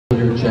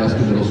here at Chaska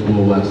Middle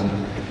School West.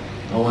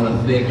 I want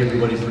to thank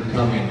everybody for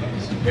coming.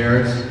 Some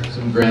parents,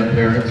 some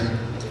grandparents,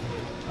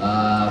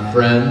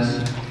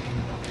 friends,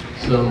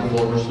 some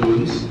former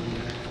students,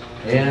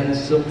 and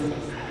some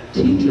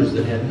teachers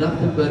that had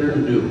nothing better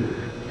to do.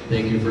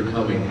 Thank you for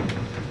coming.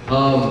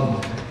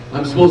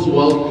 I'm supposed to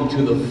welcome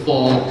you to the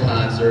fall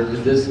concert.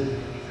 This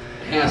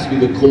has to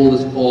be the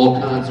coldest fall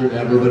concert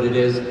ever, but it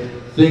is.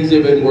 Things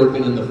have been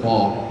working in the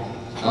fall.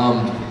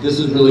 This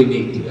is really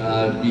neat,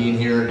 being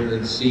here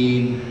and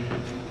seeing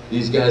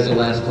these guys the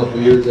last couple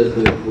of years as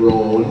they've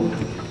grown.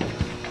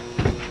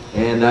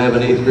 And I have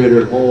an 8th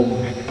grader at home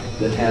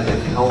that has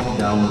a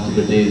countdown to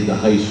the days to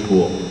high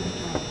school.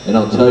 And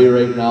I'll tell you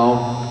right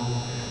now,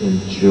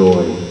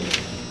 enjoy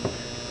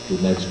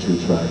the next 2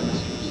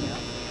 trimesters.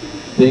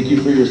 Thank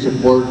you for your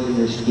support in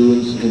your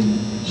students in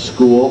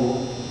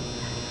school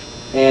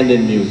and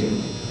in music.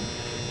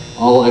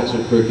 All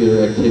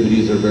extracurricular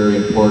activities are very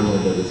important,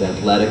 whether it's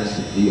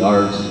athletics, the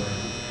arts,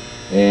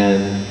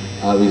 and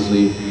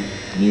obviously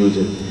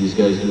music. These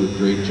guys do a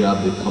great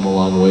job. They've come a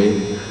long way,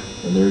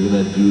 and they're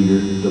going to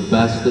do the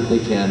best that they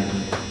can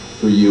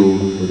for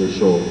you for their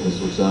show.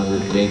 Mr. Sanger,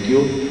 thank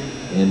you.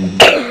 And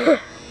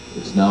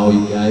it's now,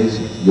 you guys,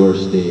 your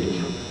stage.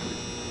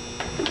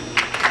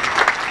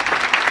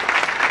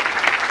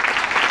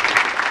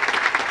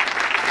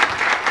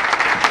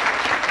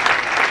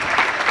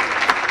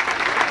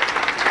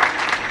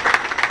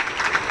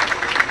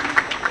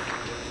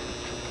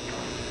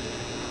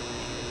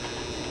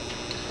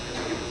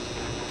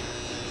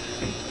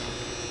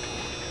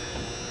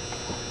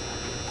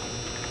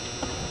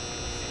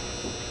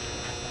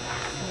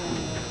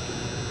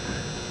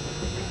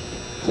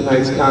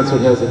 Tonight's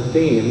concert has a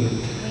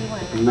theme: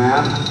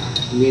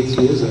 math meets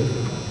music.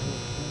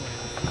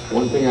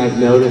 One thing I've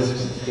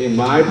noticed in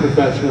my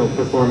professional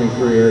performing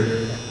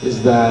career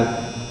is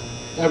that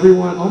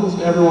almost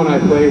everyone I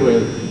play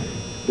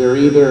with, they're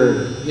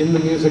either in the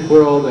music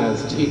world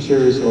as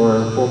teachers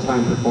or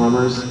full-time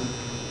performers,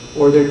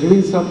 or they're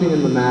doing something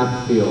in the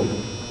math field.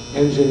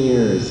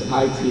 Engineers,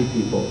 IT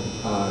people,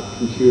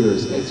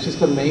 computers. It's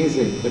just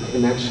amazing the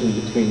connection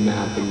between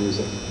math and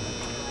music.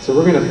 So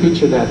we're going to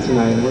feature that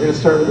tonight, and we're going to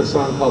start with a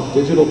song called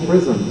Digital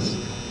Prisms.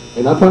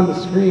 And up on the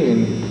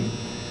screen,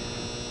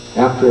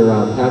 after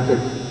Patrick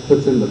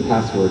puts in the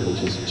password,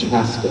 which is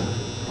Chaska,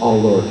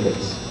 all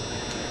lowercase.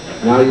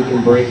 Now you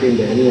can break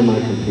into any of my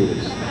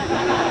computers.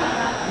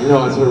 You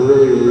know, it's a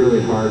really,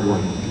 really hard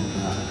one.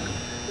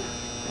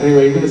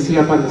 Anyway, you're going to see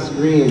up on the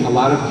screen a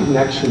lot of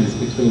connections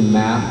between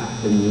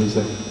math and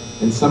music.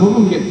 And some of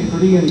them get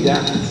pretty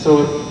in-depth.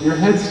 So if your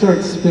head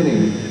starts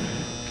spinning,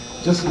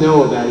 just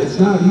know that it's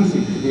not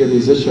easy to be a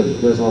musician.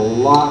 There's a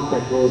lot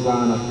that goes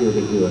on up here to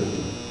do it,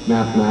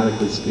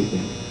 mathematically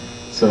speaking.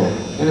 So,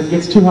 and if it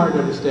gets too hard to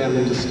understand,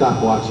 then just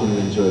stop watching and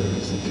enjoy the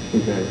music.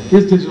 Okay.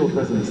 Here's Digital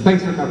Prisms.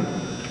 Thanks for coming.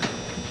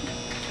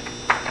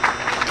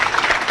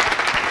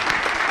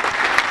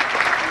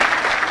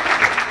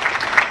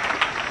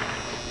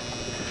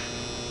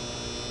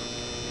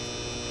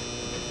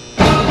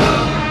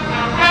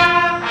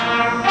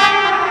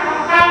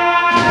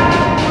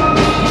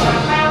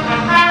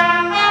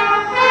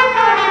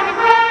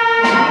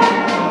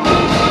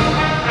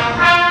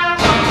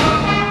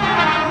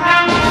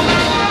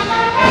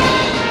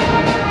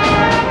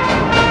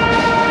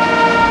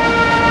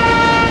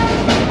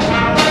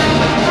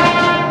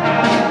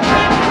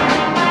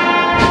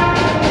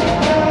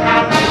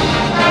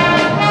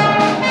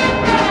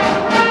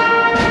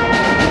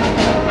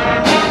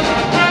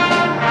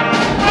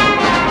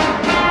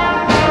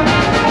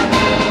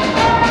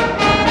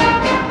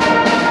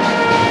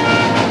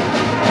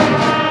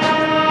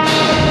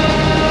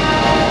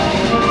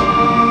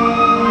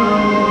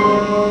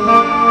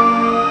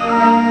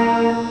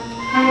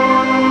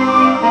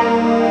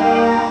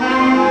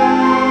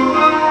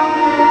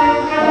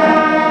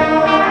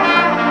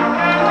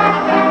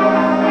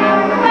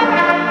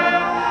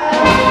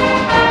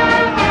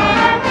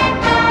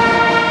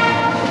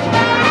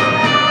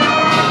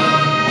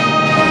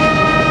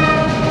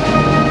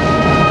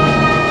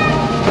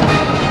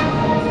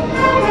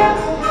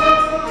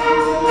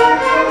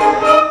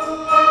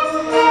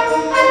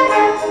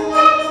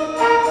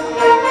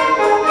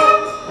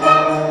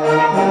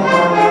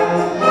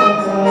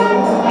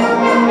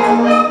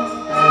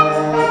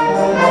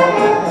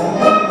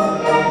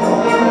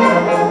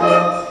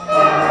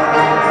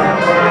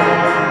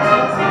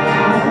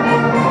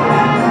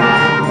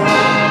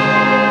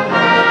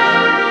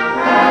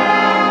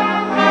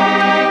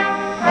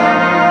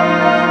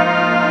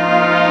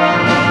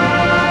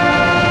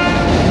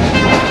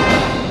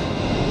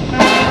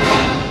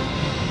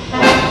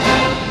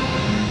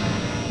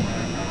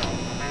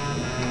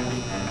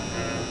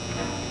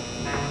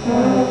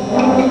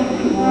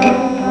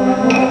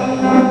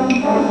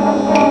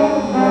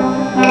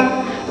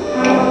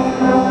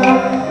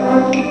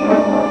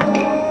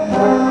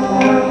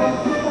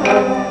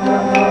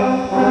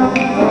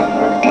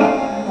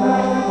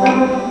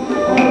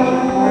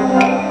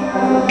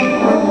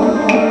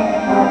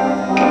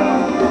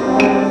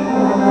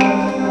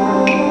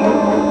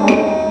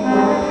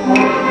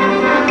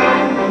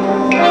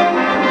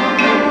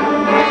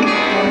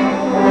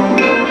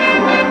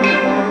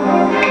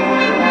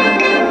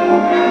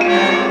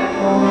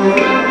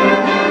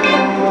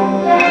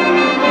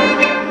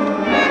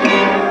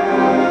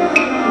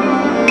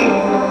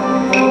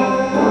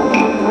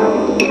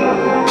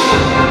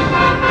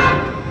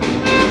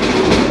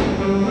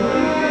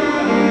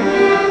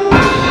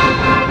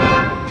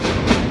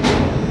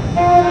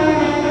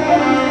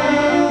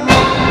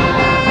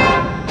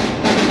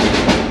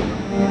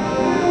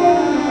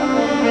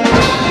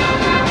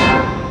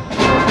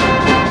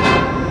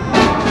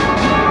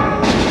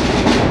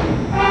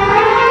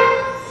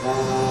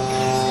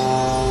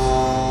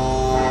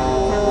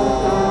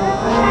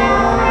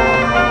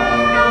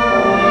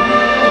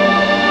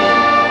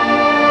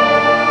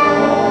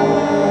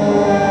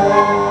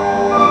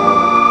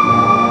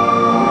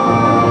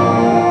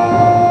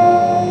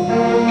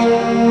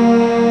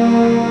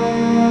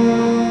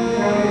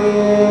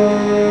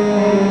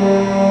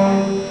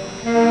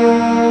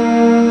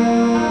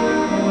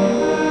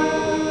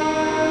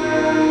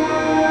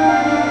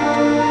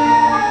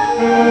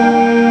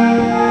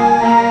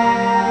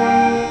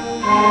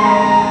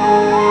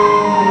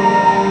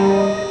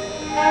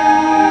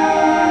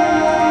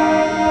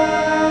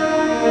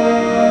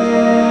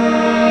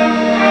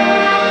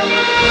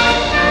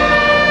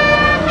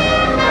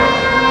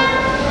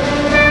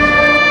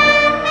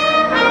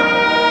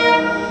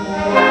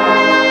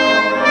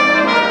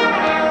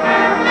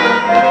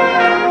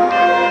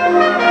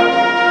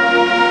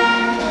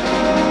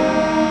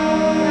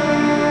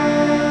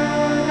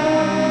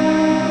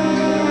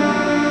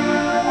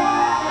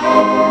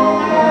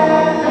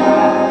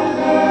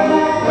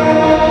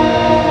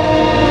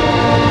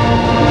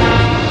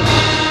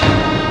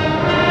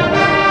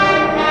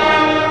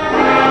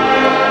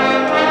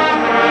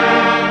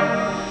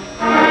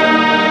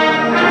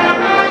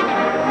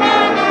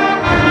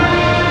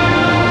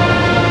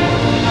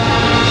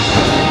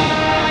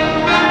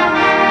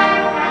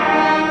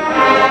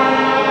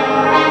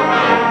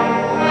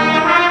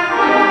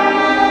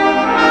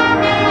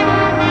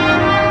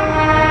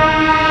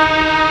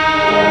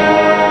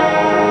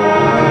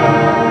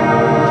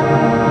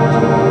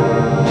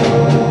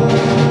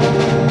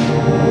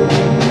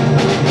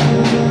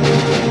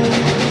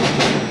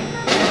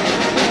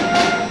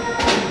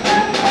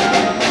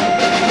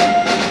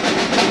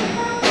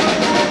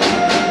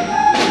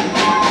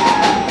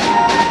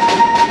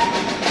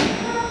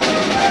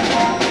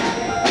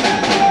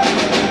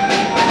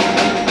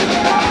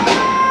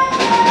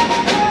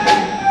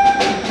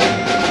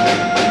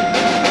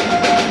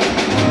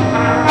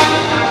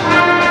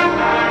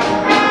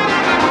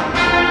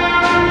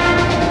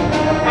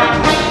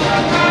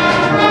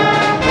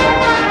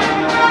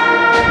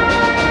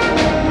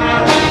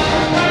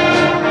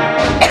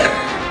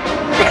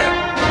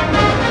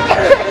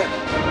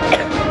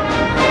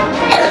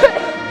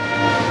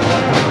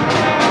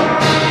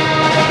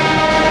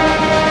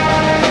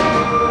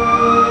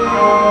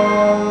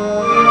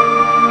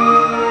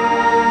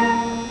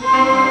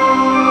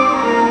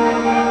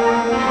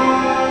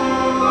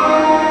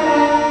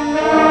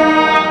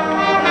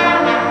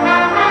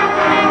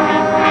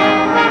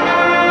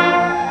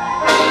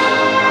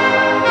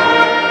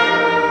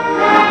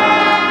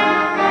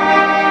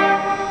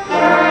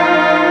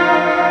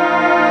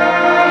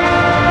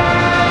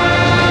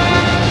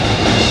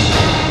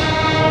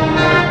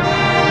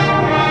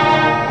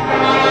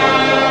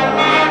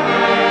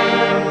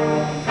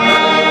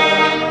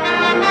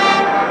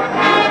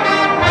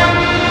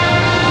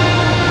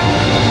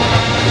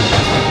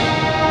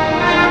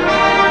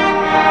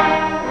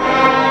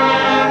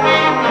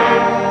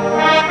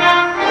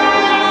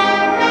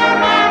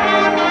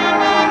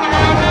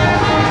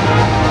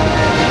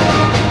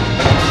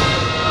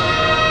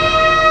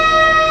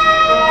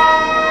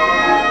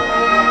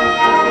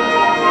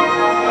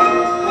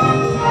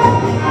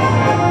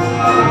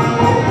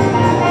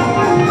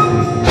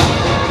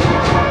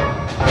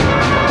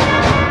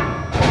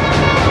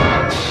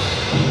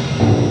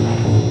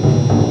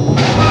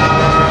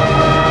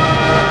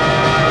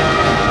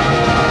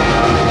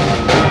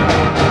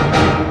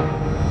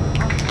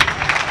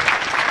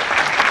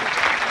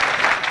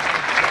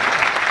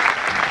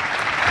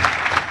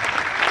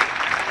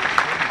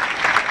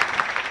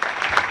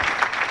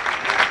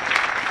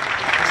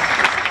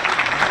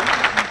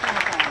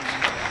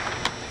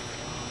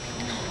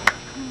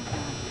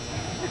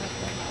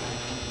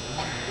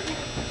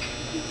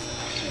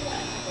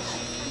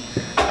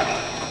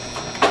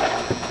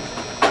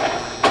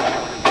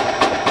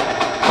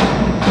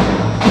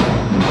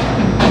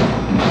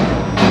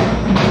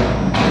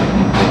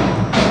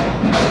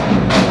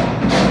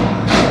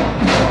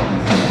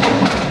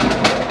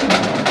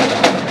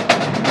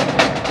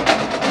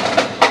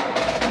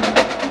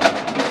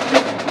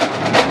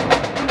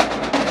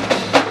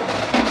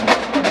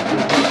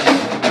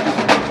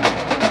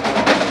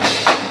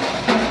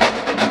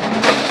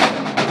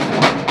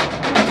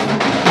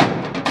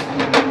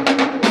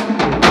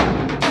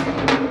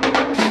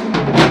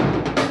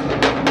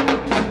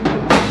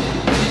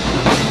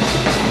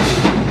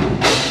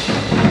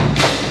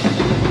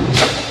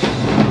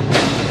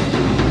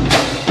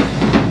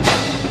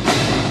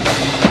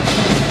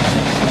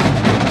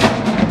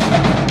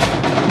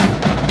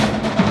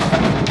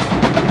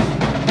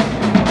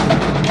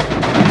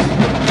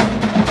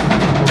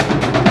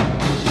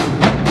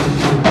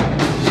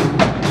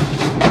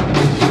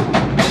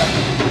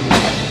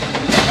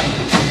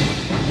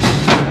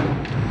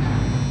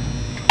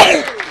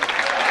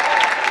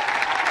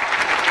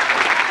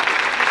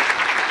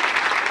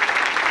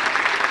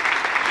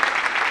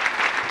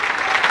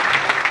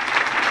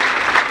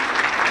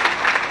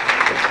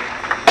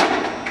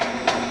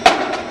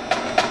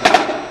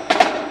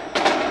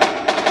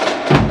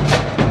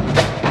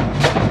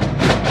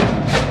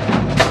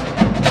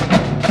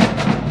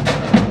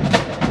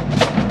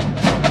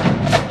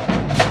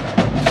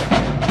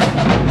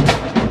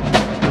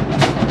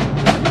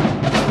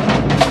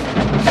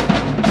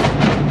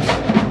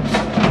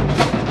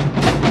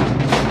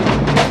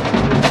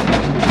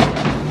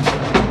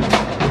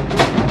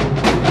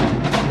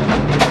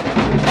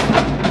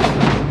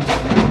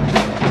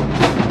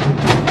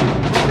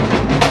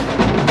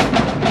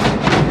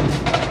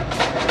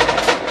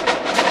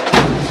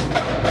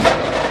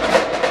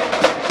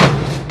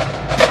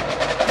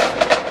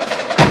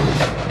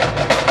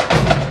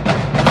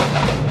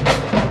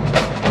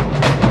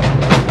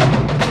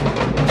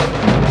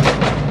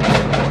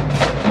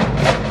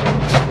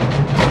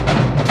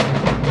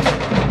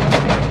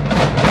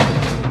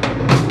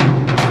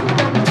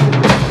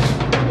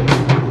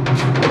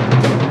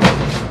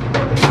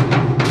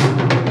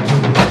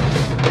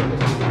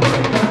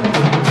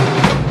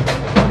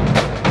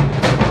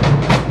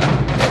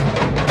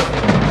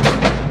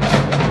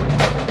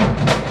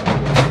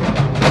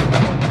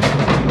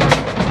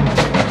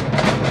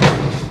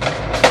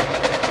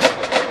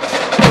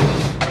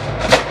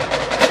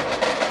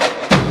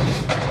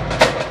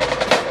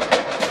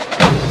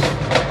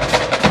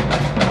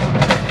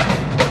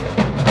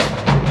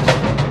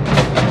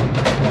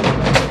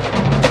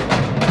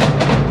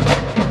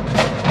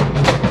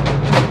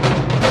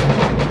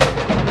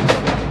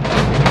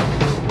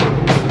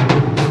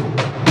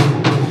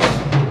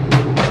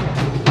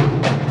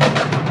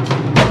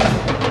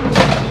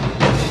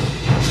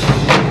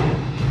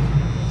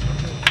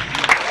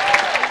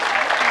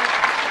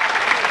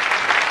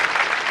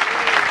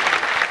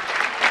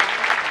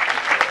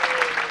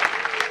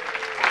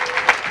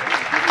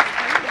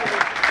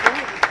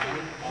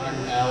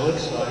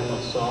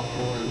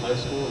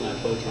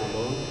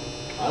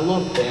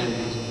 love band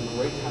because it was a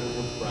great time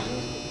with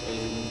friends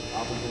and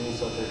opportunities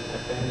such as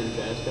pep band and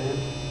jazz band.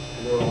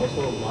 And there were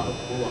also a lot of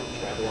cool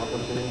travel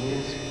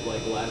opportunities,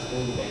 like last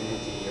year the band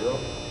went to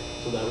Europe,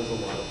 so that was a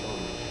lot of fun.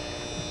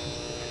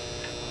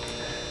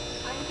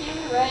 I'm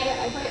Taylor Ray.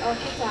 I play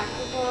alto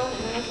saxophone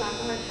and I'm a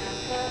sophomore at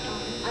Casca.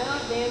 I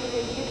love band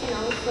because you get to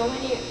know so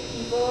many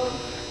people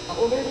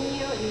older than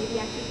you, and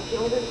maybe actually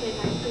the older kids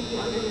actually take you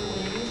under their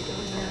wings, so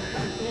when you're a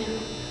freshman,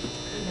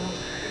 you know,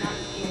 you're not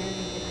scared,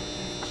 you can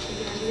actually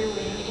take it under your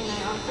wing. And I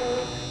also,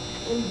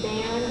 in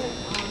band,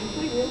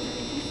 play real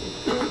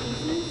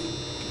pieces.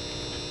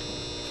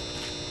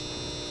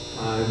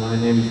 Hi, my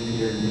name is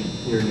Peter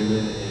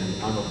Newman, and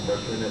I'm a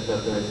freshman at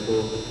Bethel High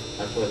School.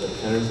 I play the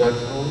tenor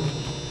saxophone.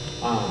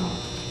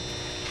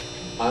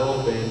 I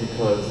love band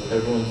because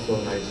everyone's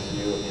so nice to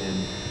you,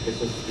 and it's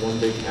just one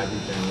big happy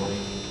family.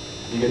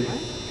 You get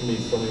to meet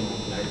so many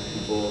nice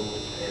people,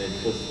 and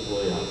it's just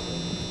really awesome.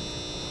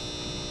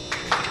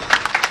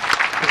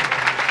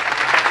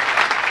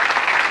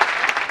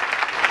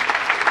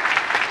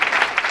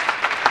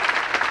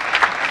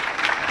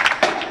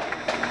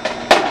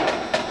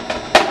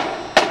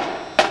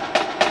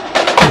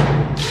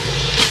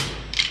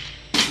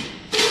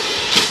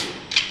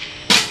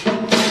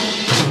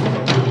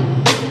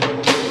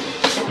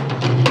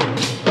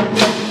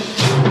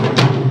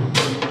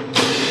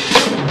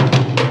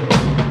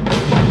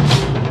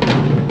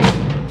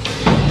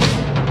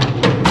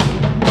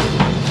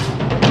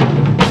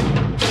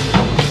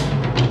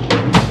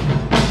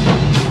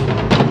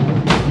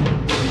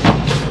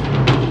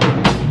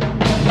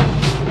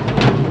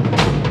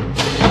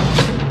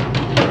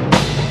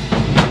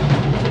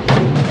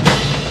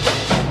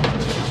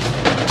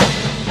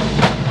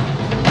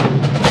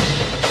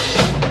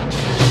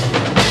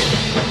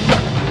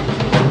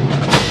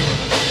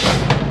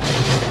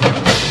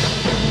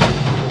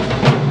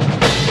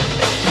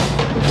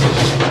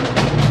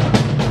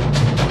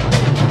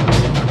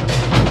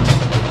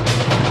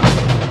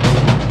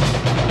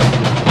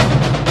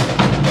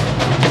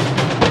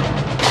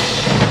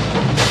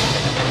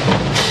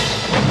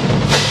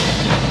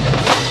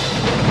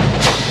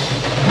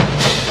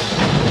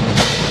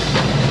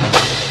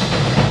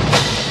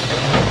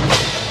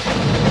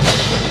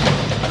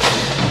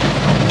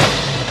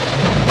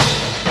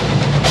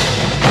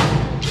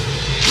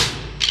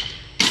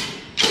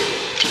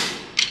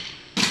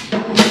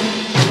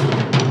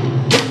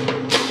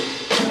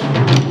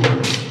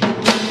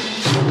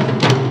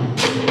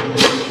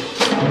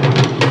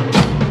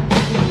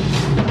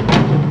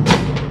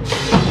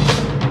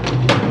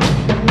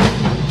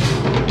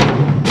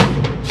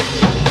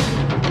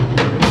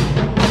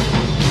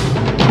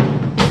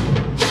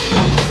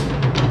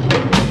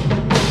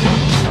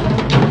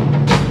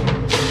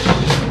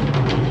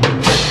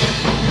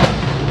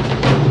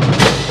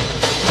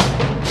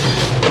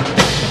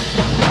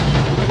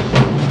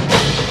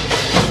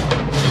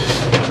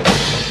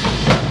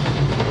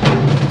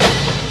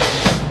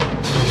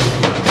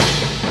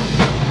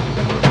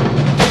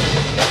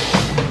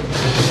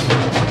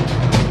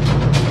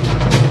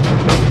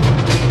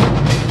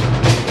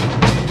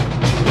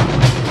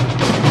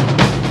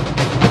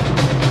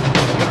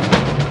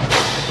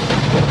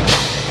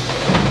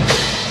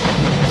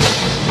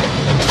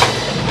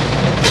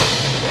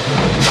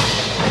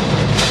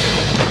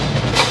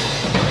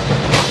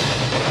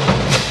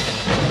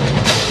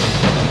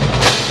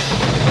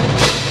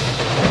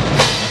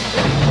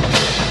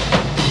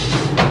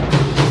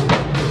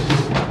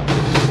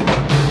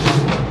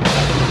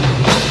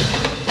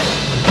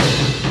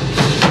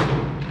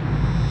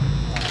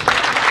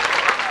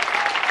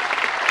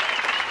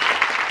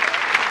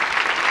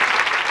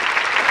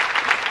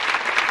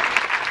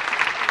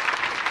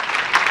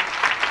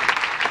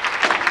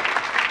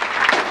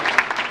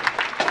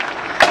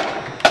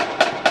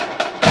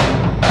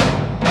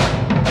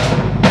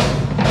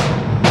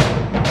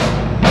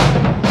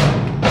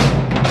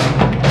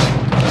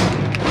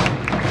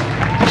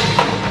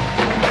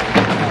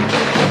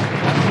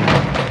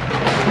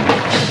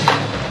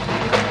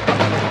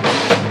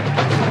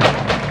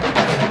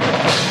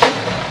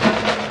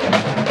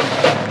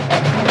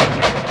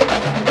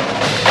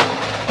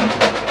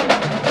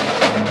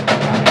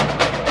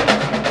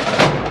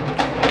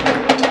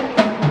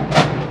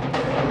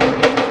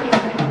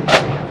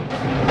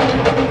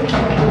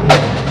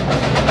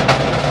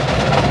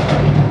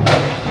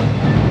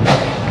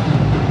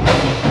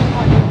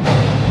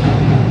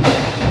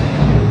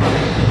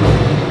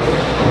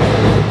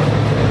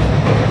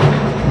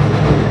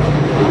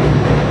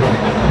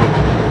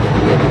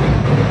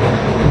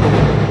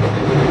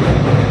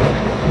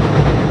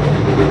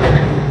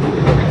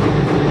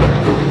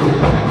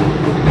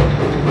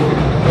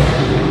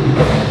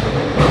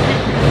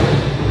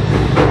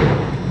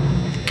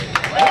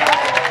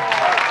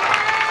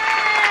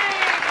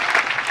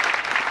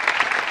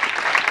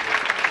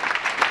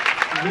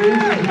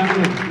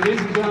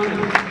 Ladies and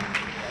gentlemen,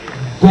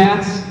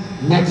 that's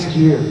next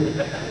year.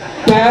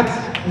 That's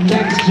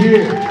next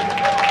year.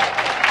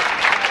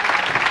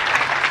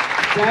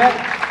 That,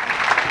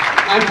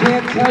 I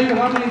can't tell you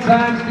how many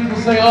times people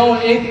say, oh,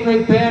 8th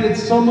grade band,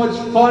 it's so much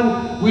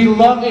fun. We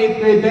love 8th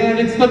grade band,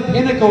 it's the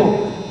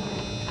pinnacle.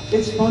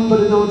 It's fun, but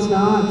no, it's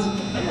not.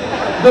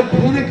 The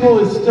pinnacle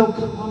is still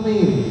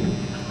coming.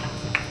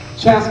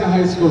 Chaska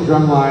High School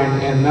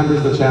drumline and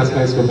members of the Chaska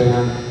High School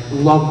band,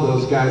 love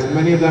those guys.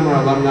 Many of them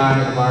are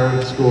alumni of our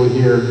school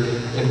here,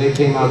 and they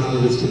came out to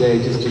do this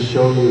today just to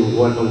show you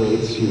what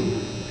awaits you.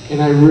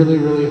 And I really,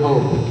 really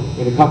hope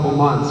in a couple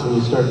months when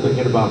you start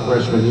thinking about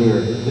freshman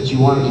year that you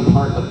want to be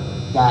part of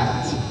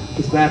that,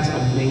 because that's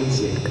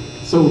amazing.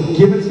 So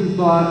give it some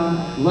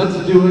thought, let's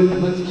do it,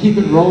 let's keep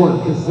it rolling,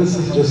 because this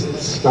is just the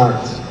start,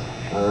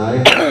 all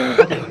right?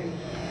 Okay,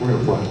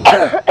 we're gonna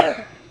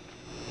play.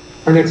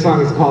 Our next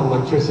song is called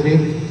Electricity.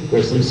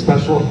 There's some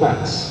special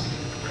effects.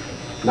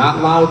 Not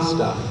loud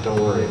stuff, don't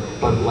worry,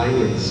 but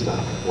lightning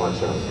stuff, watch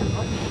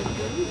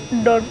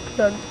out. Dot,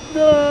 dot,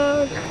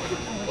 dot.